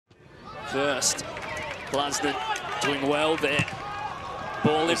first. Glusnan doing well there.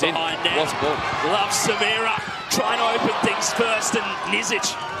 Ball in behind now. Loves Samira trying to open things first, and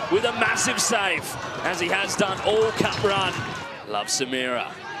Nizic with a massive save, as he has done all cup run. Loves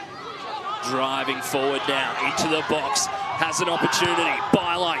Samira driving forward now into the box, has an opportunity.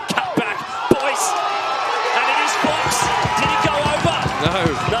 Byline, cut back, Boyce, and it is Fox. Did he go over? No,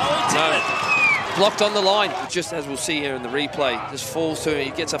 he didn't. Blocked on the line, just as we'll see here in the replay. Just falls to him,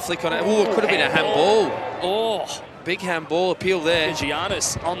 he gets a flick on it. Oh, it could have been a handball. Oh. Big handball appeal there.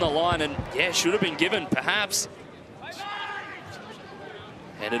 Giannis on the line, and yeah, should have been given, perhaps.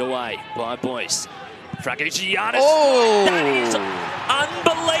 Headed away by Boyce. Giannis. Oh! That is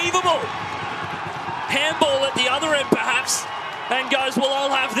unbelievable. Handball at the other end, perhaps, and goes, well, I'll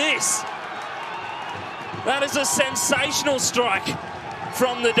have this. That is a sensational strike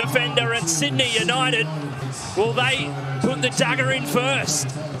from the defender at Sydney United. Well, they put the dagger in first.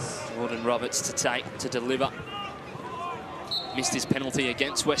 Jordan Roberts to deliver. Missed his penalty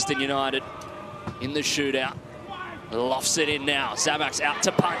against Western United in the shootout. Lofts it in now. Zabak's out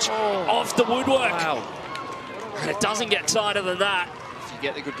to punch off the woodwork. Wow. And it doesn't get tighter than that. If you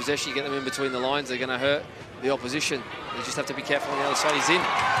get the good possession, you get them in between the lines, they're going to hurt the opposition. You just have to be careful on the other side. He's in.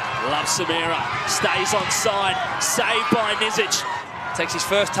 Loves Samira. Stays on side. Saved by Nizic. Takes his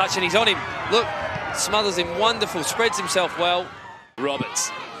first touch and he's on him. Look, smothers him. Wonderful. Spreads himself well.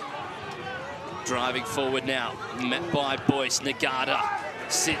 Roberts. Driving forward now, met by Boyce. Nagata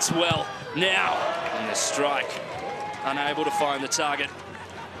sits well now, and the strike, unable to find the target.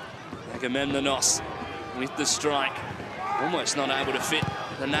 Agamemnonos with the strike, almost not able to fit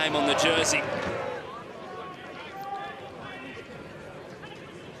the name on the jersey.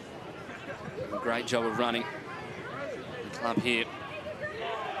 Great job of running the club here.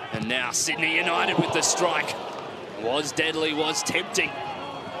 And now Sydney United with the strike. Was deadly, was tempting.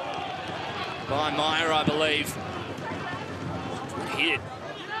 By Meyer, I believe. Hit.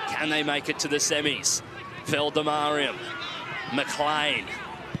 Can they make it to the semis? Veldemariam, McLean,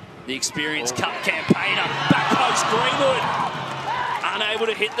 the experienced cup campaigner, back post Greenwood, unable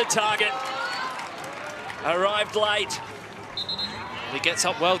to hit the target. Arrived late. He gets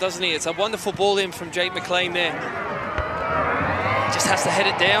up well, doesn't he? It's a wonderful ball in from Jake McLean there. Just has to head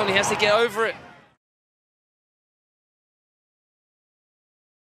it down. He has to get over it.